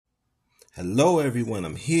Hello, everyone.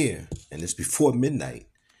 I'm here, and it's before midnight.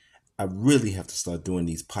 I really have to start doing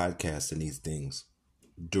these podcasts and these things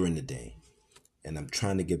during the day, and I'm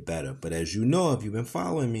trying to get better. But as you know, if you've been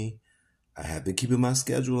following me, I have been keeping my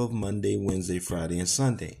schedule of Monday, Wednesday, Friday, and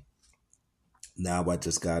Sunday. Now I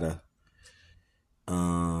just gotta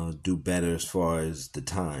do better as far as the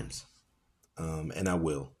times, and I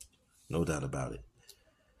will, no doubt about it.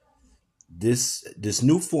 This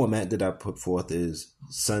new format that I put forth is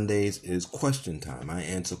Sundays is question time. I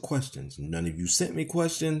answer questions. None of you sent me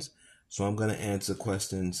questions, so I'm going to answer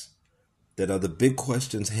questions that are the big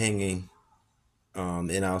questions hanging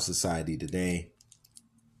in our society today.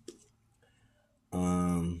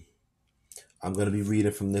 I'm going to be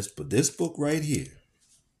reading from this book. This book right here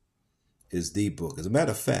is the book. As a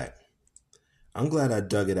matter of fact, I'm glad I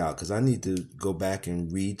dug it out because I need to go back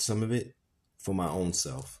and read some of it for my own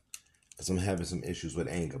self. Because I'm having some issues with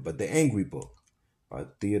anger. But The Angry Book by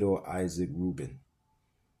Theodore Isaac Rubin.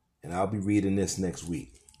 And I'll be reading this next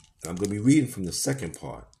week. And I'm going to be reading from the second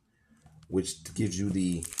part, which gives you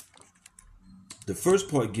the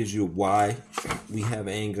first part gives you why we have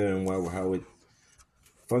anger and how it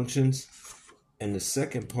functions. And the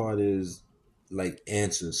second part is like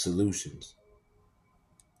answers, solutions.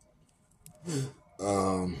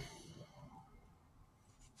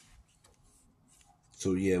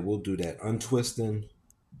 So yeah, we'll do that. Untwisting,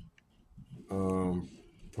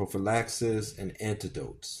 prophylaxis, and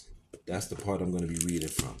antidotes. That's the part I'm going to be reading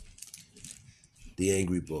from. The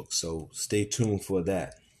Angry Book. So stay tuned for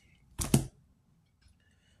that.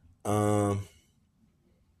 Now,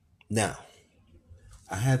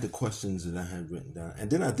 I had the questions that I had written down. And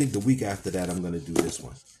then I think the week after that, I'm going to do this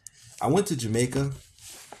one. I went to Jamaica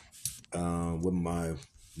with my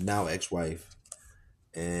now ex-wife.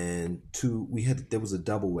 And there was a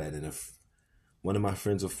double wedding. One of my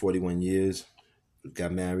friends of 41 years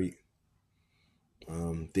got married.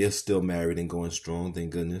 They're still married and going strong,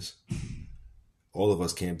 thank goodness. All of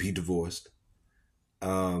us can't be divorced.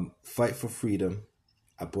 Fight for Freedom.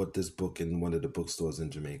 I bought this book in one of the bookstores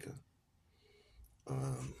in Jamaica.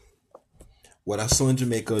 What I saw in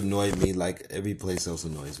Jamaica annoyed me like every place else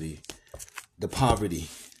annoys me. The poverty.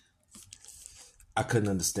 I couldn't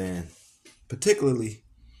understand. Particularly,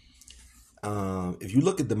 if you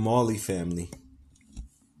look at the Marley family,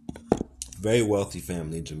 very wealthy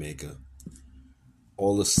family in Jamaica,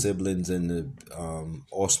 all the siblings and the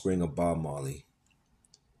offspring of Bob Marley,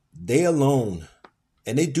 they alone,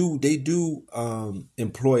 and they do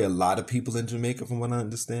employ a lot of people in Jamaica from what I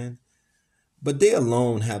understand, but they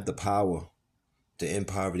alone have the power to end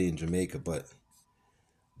poverty in Jamaica, but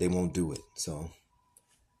they won't do it. So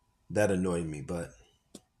that annoyed me, but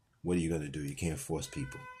what are you going to do? You can't force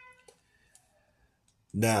people.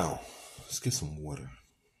 Now, let's get some water.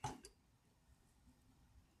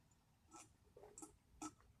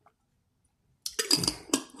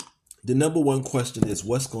 The number one question is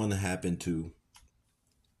what's going to happen to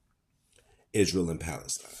Israel and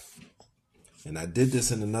Palestine? And I did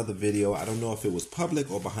this in another video. I don't know if it was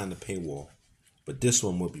public or behind the paywall, but this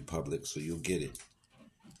one will be public, so you'll get it.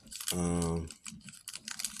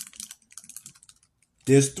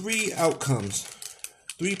 There's three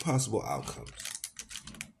possible outcomes.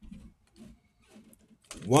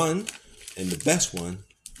 One, and the best one,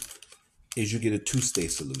 is you get a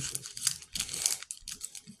two-state solution.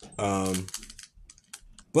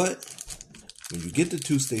 But when you get the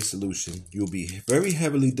two-state solution, you'll be very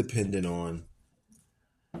heavily dependent on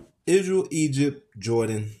Israel, Egypt,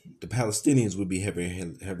 Jordan. The Palestinians would be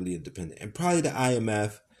heavily independent. And probably the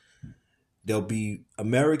IMF. There'll be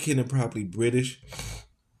American and probably British.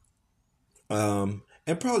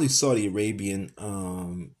 And probably Saudi Arabian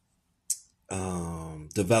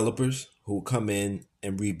developers who will come in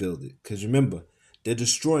and rebuild it. Because remember, they're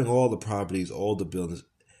destroying all the properties, all the buildings.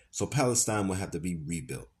 So Palestine will have to be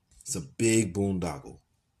rebuilt. It's a big boondoggle.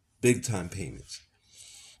 Big time payments.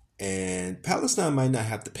 And Palestine might not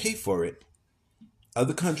have to pay for it.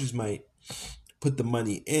 Other countries might put the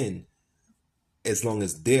money in as long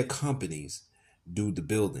as their companies do the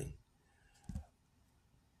building.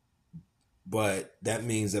 But that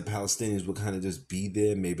means that Palestinians will kind of just be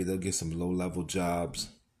there. Maybe they'll get some low-level jobs.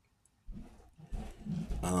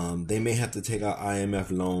 They may have to take out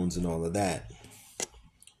IMF loans and all of that.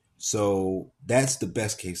 So that's the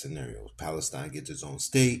best case scenario. Palestine gets its own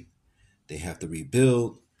state. They have to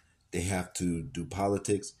rebuild. They have to do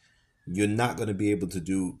politics. You're not going to be able to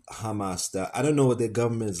do Hamas stuff. I don't know what their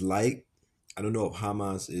government is like. I don't know if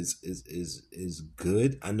Hamas is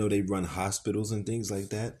good. I know they run hospitals and things like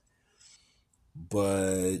that.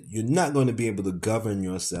 But you're not going to be able to govern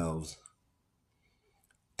yourselves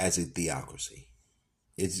as a theocracy.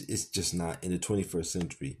 It's just not in the 21st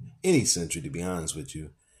century, any century, to be honest with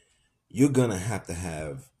you. You're gonna have to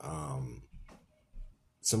have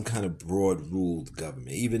some kind of broad ruled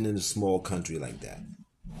government, even in a small country like that.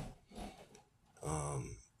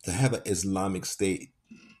 To have an Islamic state,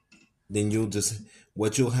 then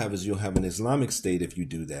what you'll have is you'll have an Islamic state if you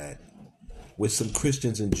do that, with some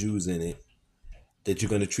Christians and Jews in it that you're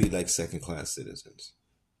going to treat like second class citizens.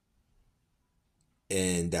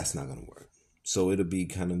 And that's not going to work. So it'll be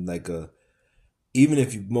kind of like even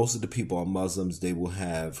if most of the people are Muslims, they will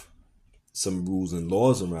have some rules and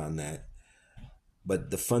laws around that. But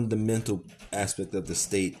the fundamental aspect of the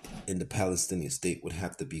state in the Palestinian state would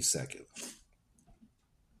have to be secular.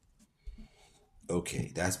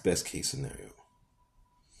 Okay, that's best case scenario.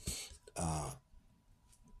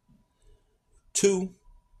 2,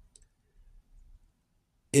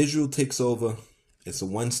 Israel takes over. It's a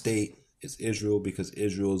one state. It's Israel because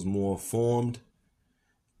Israel is more formed.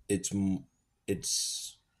 It's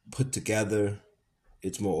put together.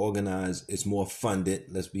 It's more organized. It's more funded,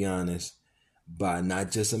 let's be honest, by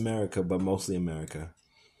not just America, but mostly America.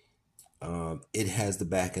 It has the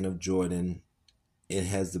backing of Jordan. It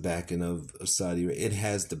has the backing of Saudi Arabia. It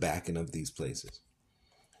has the backing of these places.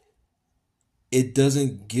 It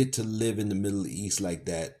doesn't get to live in the Middle East like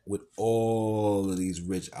that with all of these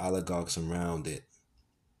rich oligarchs around it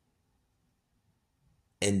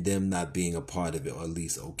and them not being a part of it, or at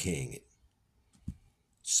least okaying it.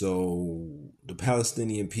 So the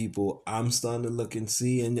Palestinian people, I'm starting to look and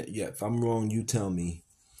see, and yeah, if I'm wrong, you tell me,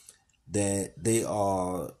 that they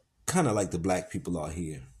are kind of like the black people are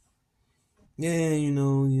here. Yeah,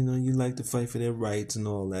 you like to fight for their rights and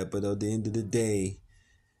all that, but at the end of the day,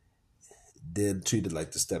 they're treated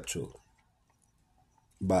like the stepchildren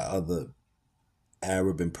by other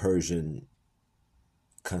Arab and Persian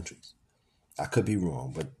countries. I could be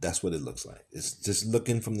wrong, but that's what it looks like. It's just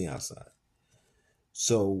looking from the outside.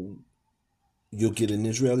 So you'll get an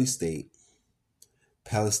Israeli state.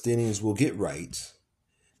 Palestinians will get rights,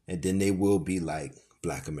 and then they will be like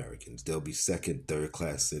black Americans. They'll be second, third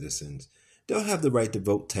class citizens. They'll have the right to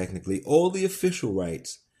vote technically, all the official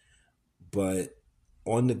rights, but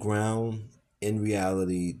on the ground, in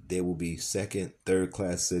reality, they will be second, third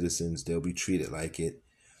class citizens. They'll be treated like it.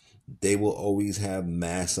 They will always have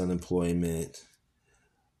mass unemployment,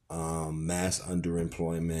 mass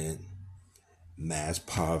underemployment, mass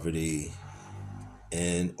poverty,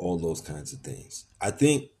 and all those kinds of things. I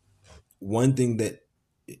think one thing that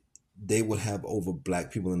they would have over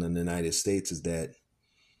black people in the United States is that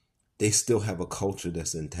they still have a culture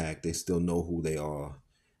that's intact. They still know who they are.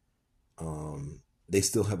 They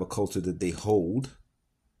still have a culture that they hold.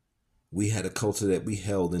 We had a culture that we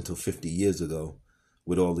held until 50 years ago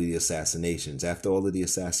with all the assassinations. After all of the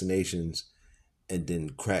assassinations, and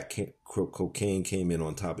then cocaine came in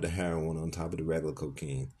on top of the heroin, on top of the regular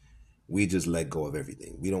cocaine, we just let go of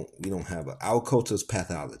everything. We don't have our culture is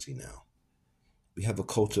pathology now. We have a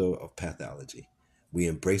culture of pathology. We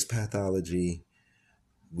embrace pathology.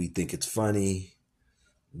 We think it's funny.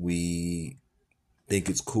 We think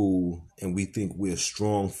it's cool. And we think we're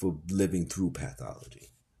strong for living through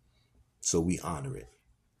pathology. So we honor it.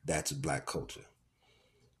 That's black culture.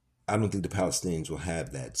 I don't think the Palestinians will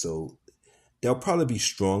have that. So they'll probably be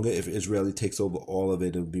stronger if Israel takes over all of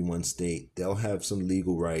it. It'll be one state. They'll have some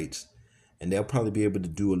legal rights. And they'll probably be able to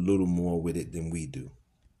do a little more with it than we do.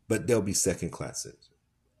 But they'll be second class citizens.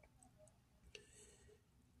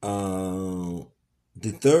 The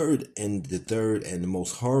third and the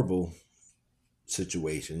most horrible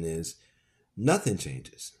situation is nothing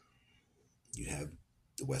changes. You have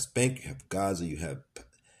the West Bank, you have Gaza, you have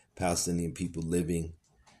Palestinian people living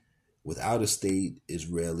without a state,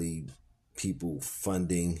 Israeli people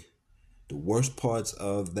funding the worst parts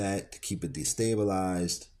of that to keep it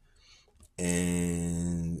destabilized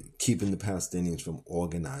and keeping the Palestinians from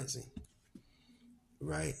organizing,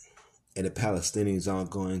 right? And the Palestinians aren't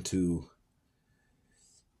going to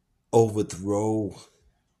overthrow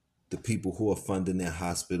the people who are funding their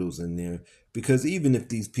hospitals and their, because even if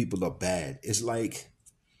these people are bad, it's like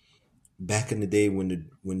back in the day when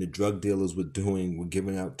the drug dealers were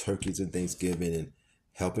giving out turkeys and Thanksgiving and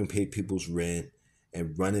helping pay people's rent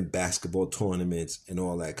and running basketball tournaments and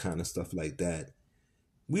all that kind of stuff like that.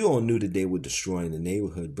 We all knew that they were destroying the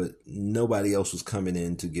neighborhood, but nobody else was coming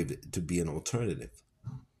in to be an alternative.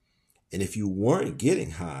 And if you weren't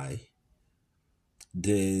getting high,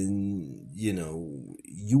 then,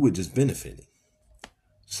 you were just benefiting.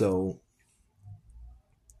 So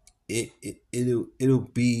it'll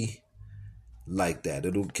be like that.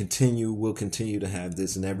 We'll continue to have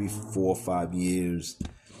this, and every 4 or 5 years,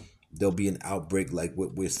 there'll be an outbreak like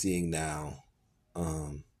what we're seeing now.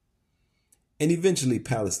 Um, and eventually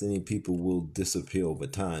Palestinian people will disappear over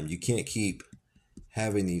time. You can't keep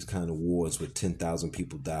having these kind of wars where 10,000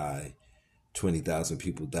 people die, 20,000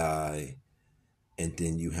 people die, and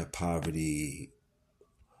then you have poverty,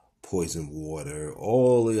 poison water,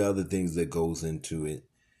 all the other things that goes into it.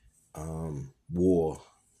 War,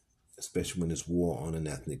 especially when it's war on an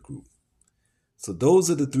ethnic group. So those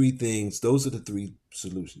are the three things. Those are the three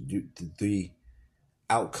solutions. The three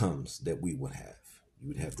outcomes that we would have. You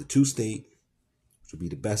would have the two-state, which would be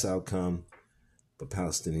the best outcome, but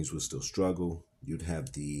Palestinians would still struggle. You'd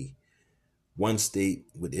have the one state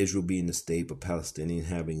with Israel being the state, but Palestinians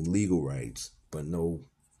having legal rights, but no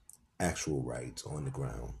actual rights on the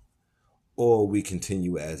ground. Or we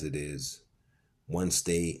continue as it is, one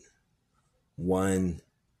state, one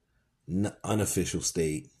unofficial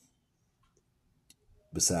state,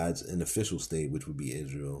 besides an official state, which would be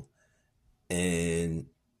Israel, and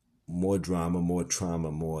more drama, more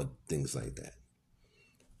trauma, more things like that.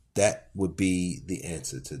 That would be the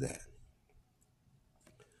answer to that.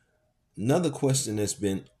 Another question that's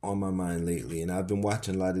been on my mind lately, and I've been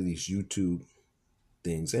watching a lot of these YouTube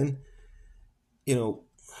things, and,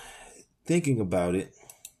 thinking about it,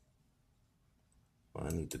 I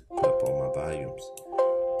need to put up all my volumes.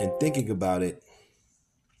 And thinking about it,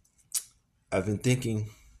 I've been thinking,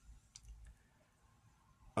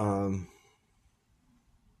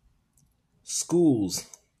 schools.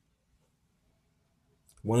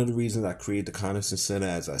 One of the reasons I created the Connerson Center,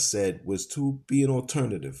 as I said, was to be an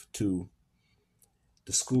alternative to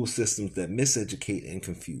the school systems that miseducate and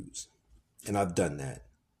confuse. And I've done that.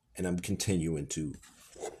 And I'm continuing to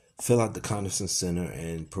fill out the Connerson Center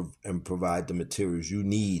and provide the materials you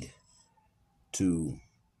need to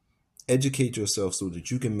educate yourself so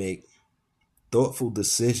that you can make thoughtful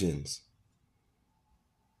decisions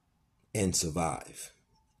and survive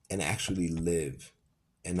and actually live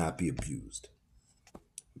and not be abused.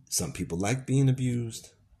 Some people like being abused.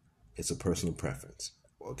 It's a personal preference.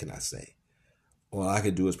 What can I say? All I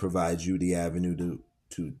could do is provide you the avenue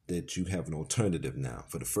to that you have an alternative now.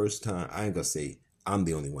 For the first time, I ain't gonna say I'm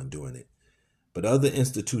the only one doing it, but other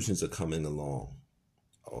institutions are coming along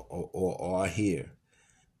or are here.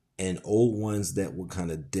 And old ones that were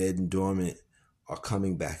kind of dead and dormant are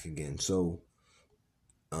coming back again. So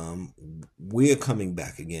we're coming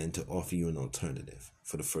back again to offer you an alternative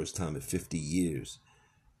for the first time in 50 years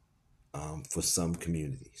for some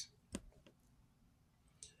communities.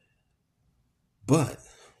 But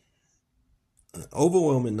an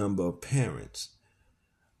overwhelming number of parents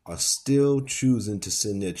are still choosing to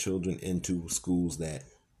send their children into schools that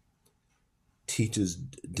teachers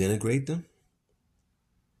denigrate them,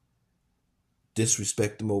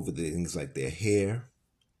 disrespect them over things like their hair,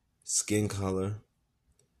 skin color,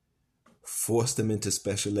 force them into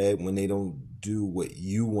special ed when they don't do what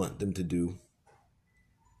you want them to do,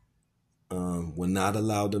 will not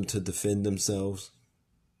allow them to defend themselves,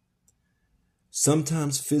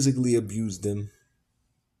 sometimes physically abuse them,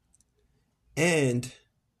 and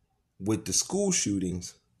with the school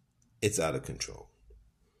shootings, it's out of control.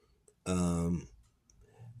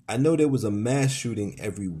 I know there was a mass shooting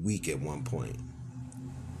every week at one point.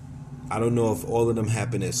 I don't know if all of them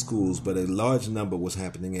happened at schools, but a large number was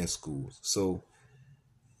happening at schools. So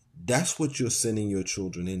that's what you're sending your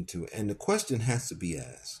children into. And the question has to be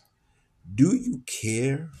asked, do you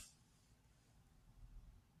care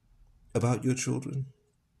about your children?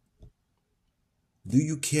 Do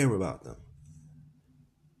you care about them?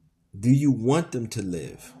 Do you want them to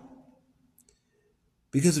live?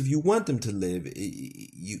 Because if you want them to live,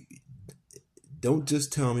 you don't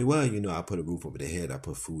just tell me, well, I put a roof over their head, I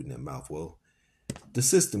put food in their mouth. Well, the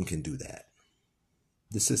system can do that.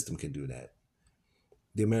 The system can do that.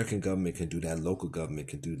 The American government can do that. Local government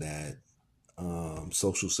can do that.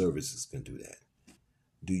 Social services can do that.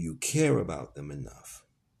 Do you care about them enough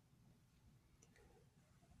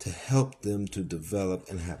to help them to develop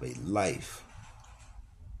and have a life?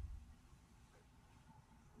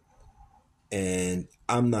 And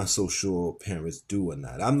I'm not so sure parents do or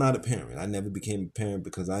not. I'm not a parent. I never became a parent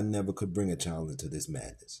because I never could bring a child into this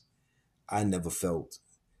madness. I never felt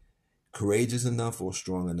courageous enough or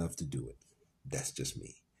strong enough to do it. That's just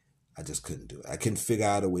me. I just couldn't do it. I couldn't figure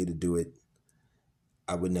out a way to do it.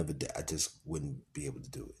 I just wouldn't be able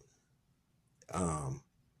to do it.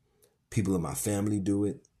 People in my family do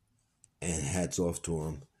it, and hats off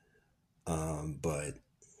to them. But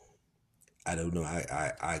I don't know.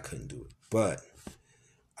 I couldn't do it. But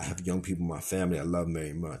I have young people in my family I love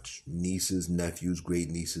very much. Nieces, nephews, great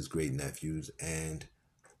nieces, great nephews. And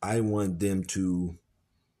I want them to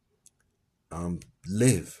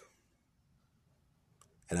live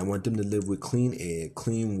And I want them to live with clean air,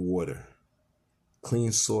 clean water,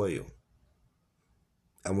 clean soil.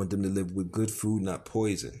 I want them to live with good food, not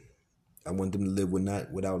poison. I want them to live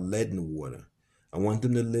without lead in the water. I want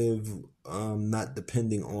them to live not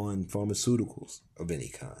depending on pharmaceuticals of any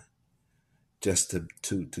kind, just to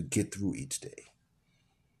get through each day.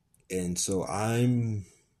 And so I'm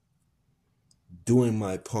doing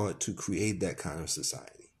my part to create that kind of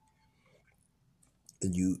society.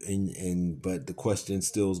 But the question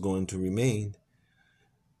still is going to remain: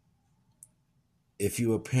 if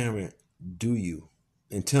you're a parent, do you?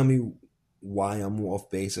 And tell me why I'm off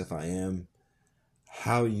base if I am.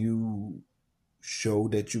 How you show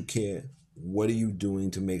that you care. What are you doing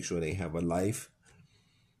to make sure they have a life?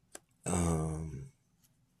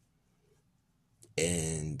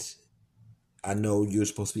 And I know you're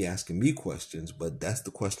supposed to be asking me questions, but that's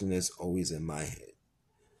the question that's always in my head.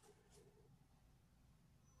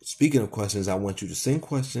 Speaking of questions, I want you to send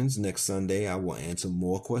questions. Next Sunday, I will answer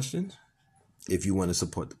more questions. If you want to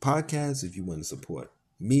support the podcast, if you want to support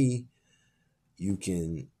me, you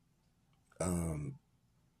can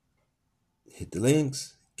hit the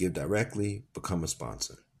links, give directly, become a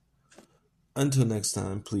sponsor. Until next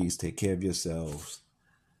time, please take care of yourselves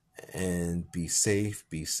and be safe,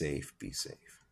 be safe, be safe.